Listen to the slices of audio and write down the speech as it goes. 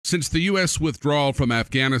Since the U.S. withdrawal from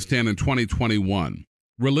Afghanistan in 2021,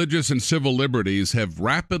 religious and civil liberties have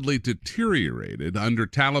rapidly deteriorated under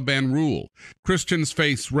Taliban rule. Christians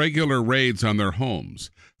face regular raids on their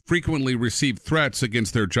homes, frequently receive threats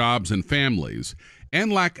against their jobs and families,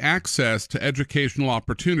 and lack access to educational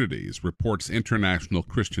opportunities, reports International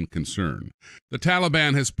Christian Concern. The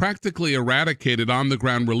Taliban has practically eradicated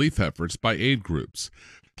on-the-ground relief efforts by aid groups.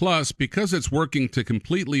 Plus, because it's working to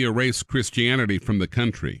completely erase Christianity from the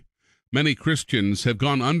country, many Christians have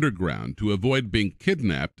gone underground to avoid being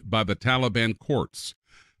kidnapped by the Taliban courts.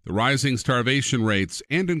 The rising starvation rates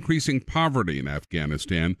and increasing poverty in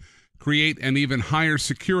Afghanistan create an even higher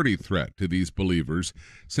security threat to these believers,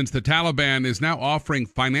 since the Taliban is now offering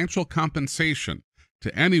financial compensation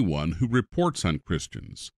to anyone who reports on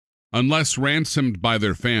Christians. Unless ransomed by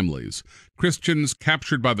their families, Christians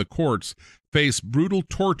captured by the courts face brutal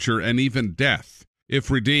torture and even death.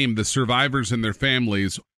 If redeemed, the survivors and their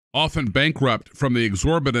families, often bankrupt from the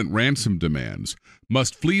exorbitant ransom demands,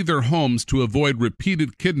 must flee their homes to avoid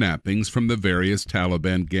repeated kidnappings from the various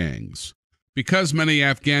Taliban gangs. Because many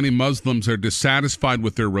Afghani Muslims are dissatisfied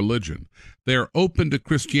with their religion, they are open to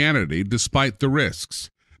Christianity despite the risks.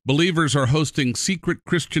 Believers are hosting secret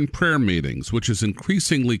Christian prayer meetings, which is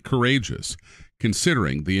increasingly courageous,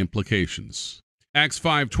 considering the implications. Acts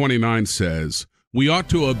 5:29 says, "We ought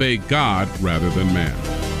to obey God rather than man."